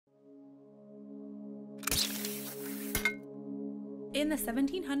In the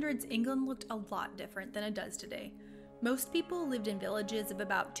 1700s, England looked a lot different than it does today. Most people lived in villages of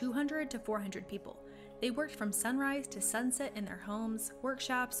about 200 to 400 people. They worked from sunrise to sunset in their homes,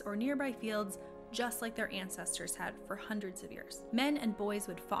 workshops, or nearby fields, just like their ancestors had for hundreds of years. Men and boys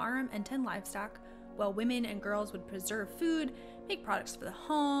would farm and tend livestock, while women and girls would preserve food, make products for the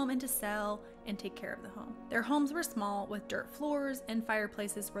home and to sell, and take care of the home. Their homes were small, with dirt floors and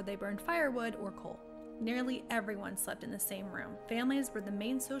fireplaces where they burned firewood or coal. Nearly everyone slept in the same room. Families were the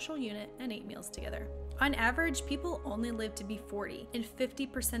main social unit and ate meals together. On average, people only lived to be 40, and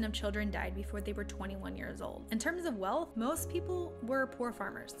 50% of children died before they were 21 years old. In terms of wealth, most people were poor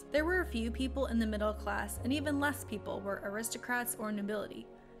farmers. There were a few people in the middle class, and even less people were aristocrats or nobility.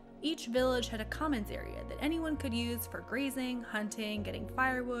 Each village had a commons area that anyone could use for grazing, hunting, getting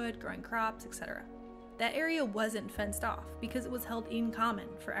firewood, growing crops, etc. That area wasn't fenced off because it was held in common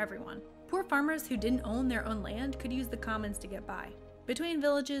for everyone. Poor farmers who didn't own their own land could use the commons to get by. Between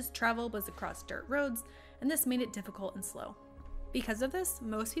villages, travel was across dirt roads, and this made it difficult and slow. Because of this,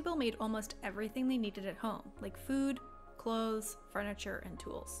 most people made almost everything they needed at home, like food, clothes, furniture, and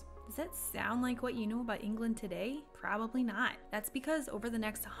tools. Does that sound like what you know about England today? Probably not. That's because over the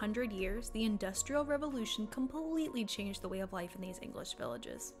next 100 years, the Industrial Revolution completely changed the way of life in these English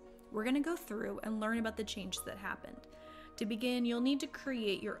villages. We're going to go through and learn about the changes that happened. To begin, you'll need to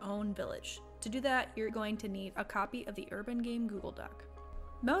create your own village. To do that, you're going to need a copy of the Urban Game Google Doc.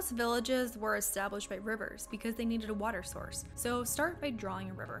 Most villages were established by rivers because they needed a water source, so start by drawing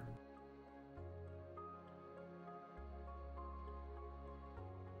a river.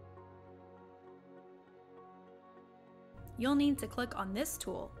 You'll need to click on this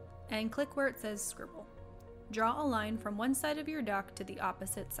tool and click where it says Scribble. Draw a line from one side of your dock to the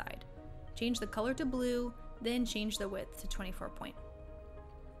opposite side. Change the color to blue, then change the width to 24 point.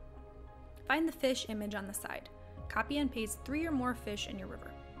 Find the fish image on the side. Copy and paste 3 or more fish in your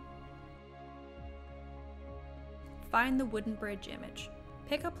river. Find the wooden bridge image.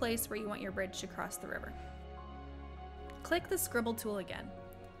 Pick a place where you want your bridge to cross the river. Click the Scribble tool again.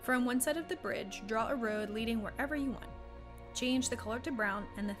 From one side of the bridge, draw a road leading wherever you want. Change the color to brown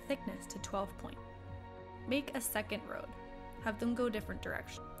and the thickness to 12 point. Make a second road. Have them go different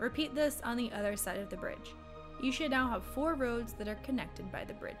directions. Repeat this on the other side of the bridge. You should now have 4 roads that are connected by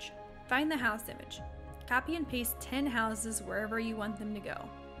the bridge. Find the house image. Copy and paste 10 houses wherever you want them to go.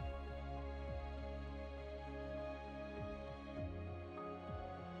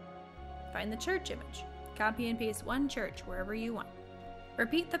 Find the church image. Copy and paste 1 church wherever you want.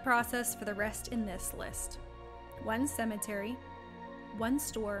 Repeat the process for the rest in this list. 1 cemetery, 1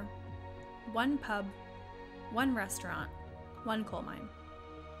 store, 1 pub, 1 restaurant, 1 coal mine.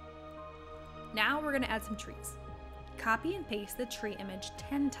 Now we're going to add some trees. Copy and paste the tree image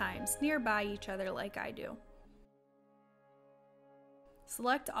 10 times nearby each other like I do.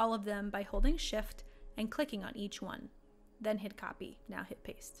 Select all of them by holding Shift and clicking on each one. Then hit copy. Now hit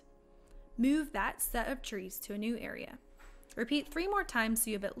paste. Move that set of trees to a new area. Repeat 3 more times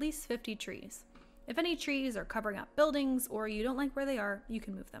so you have at least 50 trees. If any trees are covering up buildings or you don't like where they are, you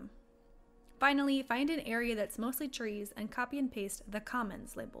can move them. Finally, find an area that's mostly trees and copy and paste the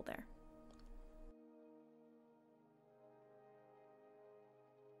commons label there.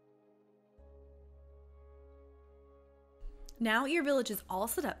 Now your village is all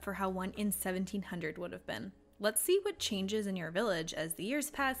set up for how one in 1700 would have been. Let's see what changes in your village as the years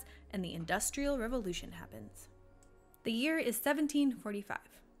pass and the Industrial Revolution happens. The year is 1745.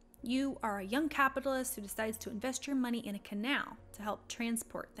 You are a young capitalist who decides to invest your money in a canal to help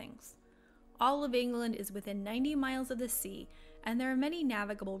transport things. All of England is within 90 miles of the sea, and there are many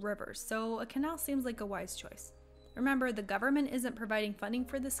navigable rivers, so a canal seems like a wise choice. Remember, the government isn't providing funding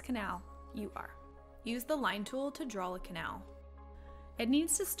for this canal, you are. Use the line tool to draw a canal. It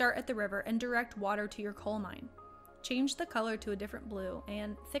needs to start at the river and direct water to your coal mine. Change the color to a different blue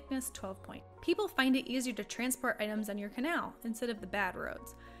and thickness 12 point. People find it easier to transport items on your canal instead of the bad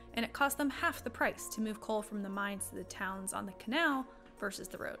roads, and it costs them half the price to move coal from the mines to the towns on the canal versus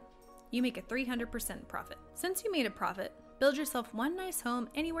the road. You make a 300% profit. Since you made a profit, build yourself one nice home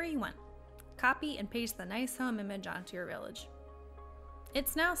anywhere you want. Copy and paste the nice home image onto your village.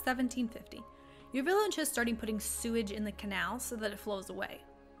 It's now 1750. Your village is starting putting sewage in the canal so that it flows away.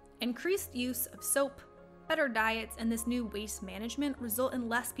 Increased use of soap, better diets, and this new waste management result in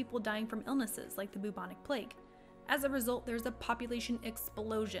less people dying from illnesses like the bubonic plague. As a result, there's a population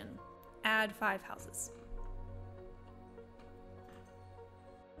explosion. Add 5 houses.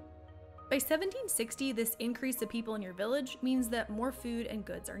 By 1760, this increase of people in your village means that more food and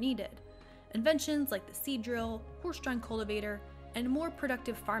goods are needed. Inventions like the seed drill, horse-drawn cultivator, and more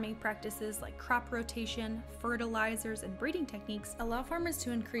productive farming practices like crop rotation, fertilizers, and breeding techniques allow farmers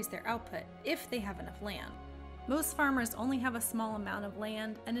to increase their output if they have enough land. Most farmers only have a small amount of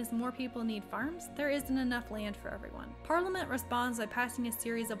land, and as more people need farms, there isn't enough land for everyone. Parliament responds by passing a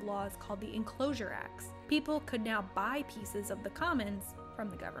series of laws called the Enclosure Acts. People could now buy pieces of the commons from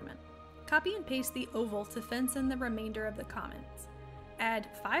the government. Copy and paste the oval to fence in the remainder of the commons. Add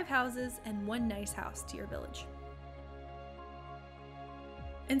 5 houses and 1 nice house to your village.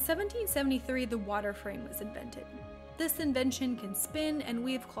 In 1773, the water frame was invented. This invention can spin and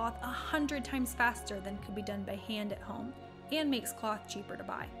weave cloth 100 times faster than could be done by hand at home, and makes cloth cheaper to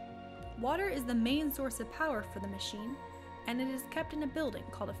buy. Water is the main source of power for the machine, and it is kept in a building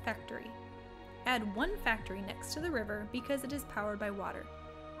called a factory. Add 1 factory next to the river because it is powered by water.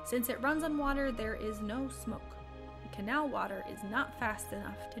 Since it runs on water, there is no smoke. Canal water is not fast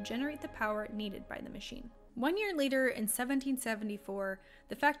enough to generate the power needed by the machine. 1 year later, in 1774,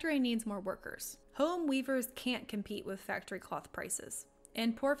 the factory needs more workers. Home weavers can't compete with factory cloth prices,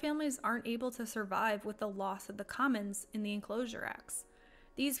 and poor families aren't able to survive with the loss of the commons in the Enclosure Acts.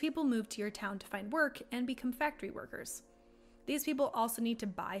 These people move to your town to find work and become factory workers. These people also need to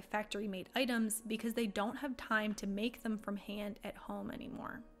buy factory-made items because they don't have time to make them from hand at home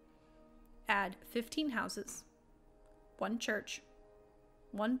anymore. Add 15 houses, 1 church,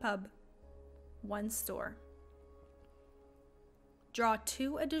 1 pub, 1 store. Draw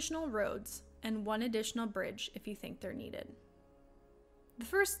 2 additional roads and 1 additional bridge if you think they're needed. The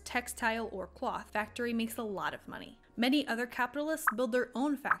first textile or cloth factory makes a lot of money. Many other capitalists build their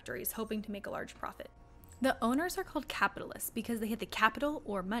own factories hoping to make a large profit. The owners are called capitalists because they had the capital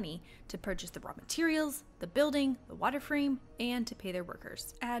or money to purchase the raw materials, the building, the water frame, and to pay their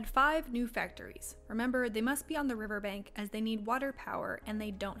workers. Add 5 new factories. Remember, they must be on the riverbank as they need water power and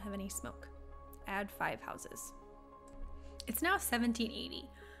they don't have any smoke. Add 5 houses. It's now 1780.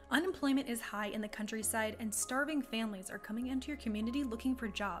 Unemployment is high in the countryside and starving families are coming into your community looking for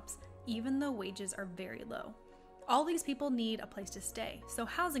jobs, even though wages are very low. All these people need a place to stay, so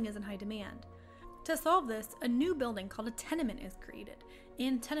housing is in high demand. To solve this, a new building called a tenement is created.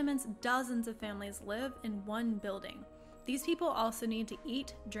 In tenements, dozens of families live in one building. These people also need to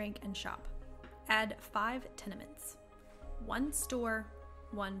eat, drink, and shop. Add 5 tenements. 1 store,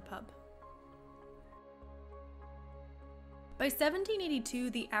 1 pub. By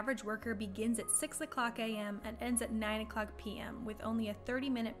 1782, the average worker begins at 6 o'clock a.m. and ends at 9 o'clock p.m. with only a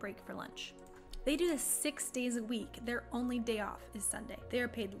 30-minute break for lunch. They do this 6 days a week. Their only day off is Sunday. They are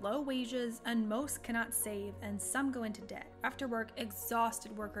paid low wages and most cannot save, and some go into debt. After work,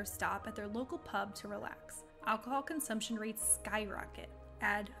 exhausted workers stop at their local pub to relax. Alcohol consumption rates skyrocket.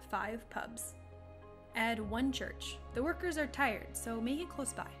 Add 5 pubs. Add 1 church. The workers are tired, so make it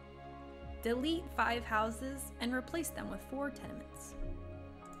close by. Delete 5 houses and replace them with 4 tenements.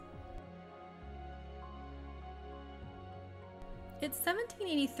 It's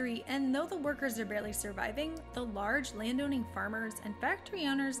 1783, and though the workers are barely surviving, the large landowning farmers and factory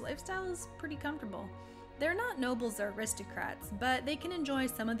owners' lifestyle is pretty comfortable. They're not nobles or aristocrats, but they can enjoy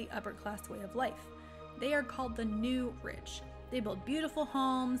some of the upper class way of life. They are called the new rich. They build beautiful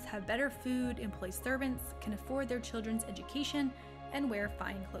homes, have better food, employ servants, can afford their children's education, and wear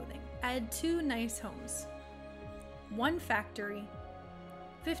fine clothing. Add 2 nice homes, 1 factory,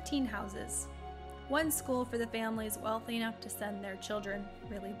 15 houses, 1 school for the families wealthy enough to send their children,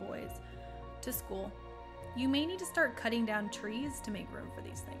 really boys, to school. You may need to start cutting down trees to make room for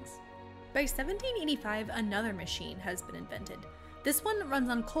these things. By 1785, another machine has been invented. This one runs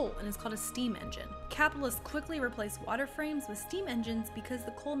on coal and is called a steam engine. Capitalists quickly replace water frames with steam engines because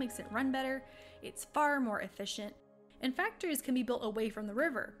the coal makes it run better, it's far more efficient, and factories can be built away from the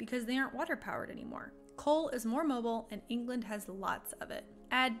river because they aren't water powered anymore. Coal is more mobile and England has lots of it.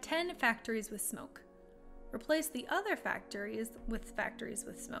 Add 10 factories with smoke. Replace the other factories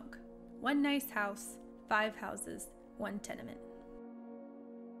with smoke. 1 nice house, 5 houses, 1 tenement.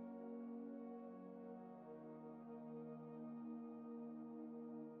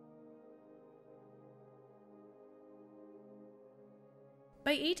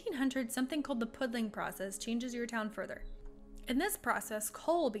 By 1800, something called the puddling process changes your town further. In this process,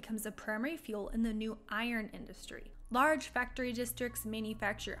 coal becomes the primary fuel in the new iron industry. Large factory districts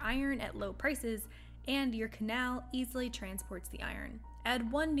manufacture iron at low prices, and your canal easily transports the iron.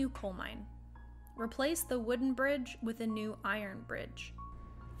 Add 1 new coal mine. Replace the wooden bridge with a new iron bridge.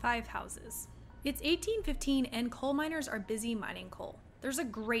 5 houses. It's 1815 and coal miners are busy mining coal. There's a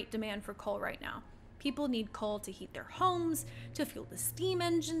great demand for coal right now. People need coal to heat their homes, to fuel the steam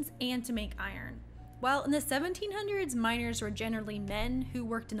engines, and to make iron. While in the 1700s, miners were generally men who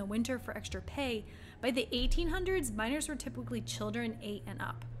worked in the winter for extra pay, By the 1800s, miners were typically children 8 and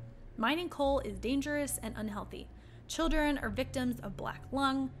up. Mining coal is dangerous and unhealthy. Children are victims of black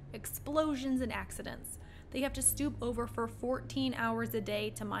lung, explosions, and accidents. They have to stoop over for 14 hours a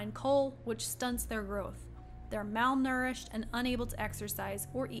day to mine coal, which stunts their growth. They're malnourished and unable to exercise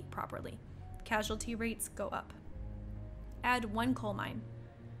or eat properly. Casualty rates go up. Add 1 coal mine.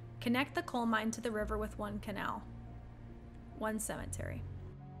 Connect the coal mine to the river with 1 canal. 1 cemetery.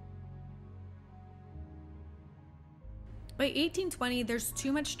 By 1820, there's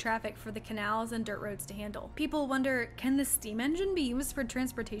too much traffic for the canals and dirt roads to handle. People wonder, can the steam engine be used for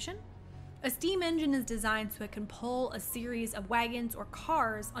transportation? A steam engine is designed so it can pull a series of wagons or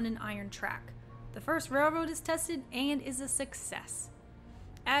cars on an iron track. The first railroad is tested and is a success.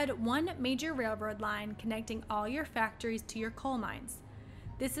 Add 1 major railroad line connecting all your factories to your coal mines.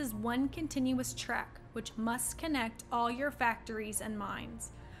 This is 1 continuous track, which must connect all your factories and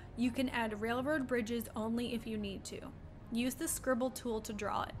mines. You can add railroad bridges only if you need to. Use the scribble tool to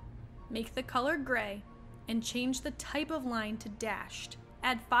draw it. Make the color gray and change the type of line to dashed.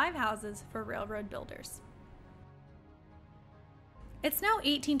 Add 5 houses for railroad builders. It's now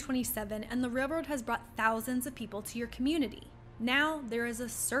 1827 and the railroad has brought thousands of people to your community. Now there is a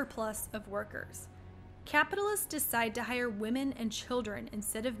surplus of workers. Capitalists decide to hire women and children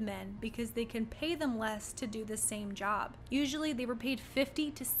instead of men because they can pay them less to do the same job. Usually they were paid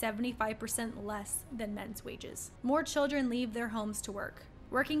 50 to 75% less than men's wages. More children leave their homes to work.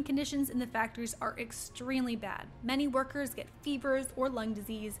 Working conditions in the factories are extremely bad. Many workers get fevers or lung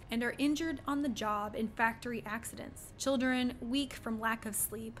disease and are injured on the job in factory accidents. Children, weak from lack of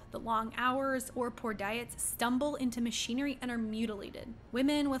sleep, the long hours, or poor diets, stumble into machinery and are mutilated.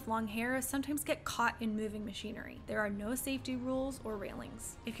 Women with long hair sometimes get caught in moving machinery. There are no safety rules or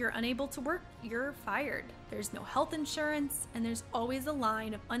railings. If you're unable to work, you're fired. There's no health insurance, and there's always a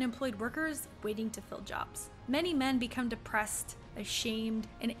line of unemployed workers waiting to fill jobs. Many men become depressed, ashamed,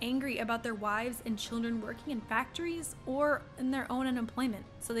 and angry about their wives and children working in factories or in their own unemployment,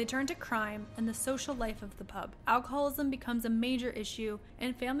 so they turn to crime and the social life of the pub. Alcoholism becomes a major issue,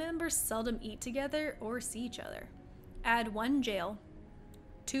 and family members seldom eat together or see each other. Add 1 jail,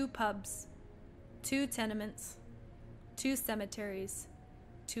 2 pubs, 2 tenements, 2 cemeteries,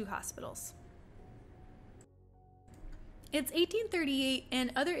 2 hospitals. It's 1838,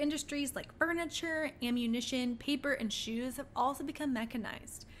 and other industries like furniture, ammunition, paper, and shoes have also become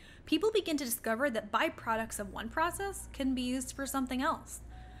mechanized. People begin to discover that byproducts of one process can be used for something else.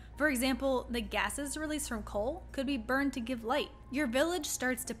 For example, the gases released from coal could be burned to give light. Your village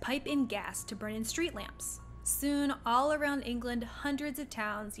starts to pipe in gas to burn in street lamps. Soon, all around England, hundreds of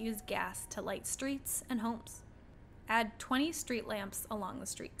towns use gas to light streets and homes. Add 20 street lamps along the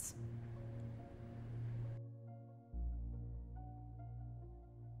streets.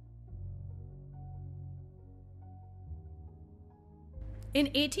 In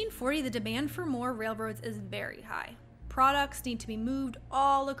 1840, the demand for more railroads is very high. Products need to be moved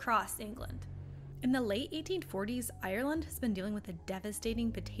all across England. In the late 1840s, Ireland has been dealing with a devastating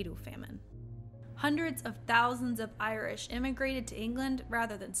potato famine. Hundreds of thousands of Irish immigrated to England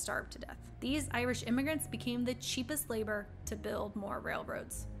rather than starve to death. These Irish immigrants became the cheapest labor to build more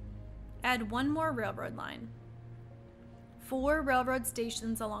railroads. Add 1 more railroad line. 4 railroad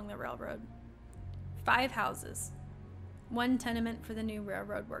stations along the railroad. 5 houses. 1 tenement for the new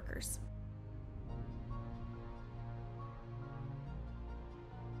railroad workers.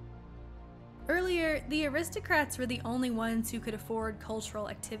 Earlier, the aristocrats were the only ones who could afford cultural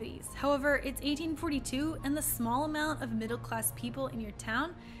activities. However, it's 1842, and the small amount of middle-class people in your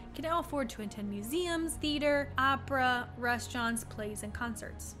town can now afford to attend museums, theater, opera, restaurants, plays, and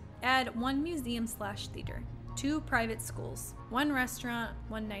concerts. Add 1 museum/theater, 2 private schools, 1 restaurant,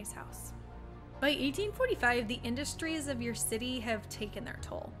 1 nice house. By 1845, the industries of your city have taken their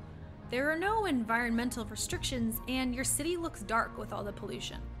toll. There are no environmental restrictions, and your city looks dark with all the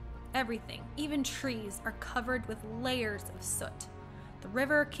pollution. Everything, even trees, are covered with layers of soot. The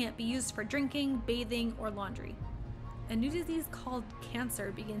river can't be used for drinking, bathing, or laundry. A new disease called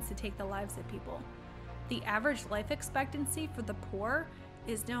cancer begins to take the lives of people. The average life expectancy for the poor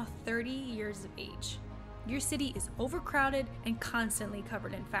is now 30 years of age. Your city is overcrowded and constantly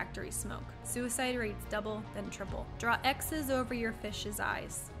covered in factory smoke. Suicide rates double, then triple. Draw X's over your fish's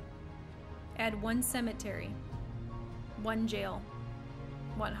eyes. Add 1 cemetery, 1 jail,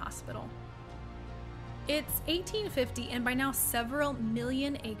 1 hospital. It's 1850, and by now several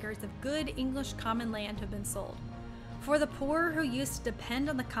million acres of good English common land have been sold. For the poor who used to depend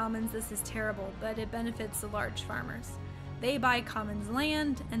on the commons, this is terrible, but it benefits the large farmers. They buy commons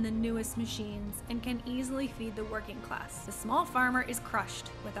land and the newest machines and can easily feed the working class. The small farmer is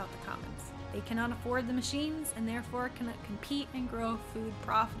crushed without the commons. They cannot afford the machines and therefore cannot compete and grow food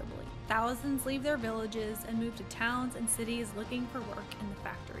profitably. Thousands leave their villages and move to towns and cities looking for work in the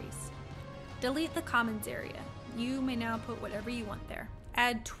factories. Delete the commons area. You may now put whatever you want there.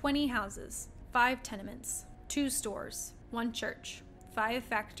 Add 20 houses, 5 tenements, 2 stores, 1 church, 5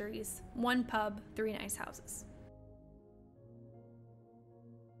 factories, 1 pub, 3 nice houses.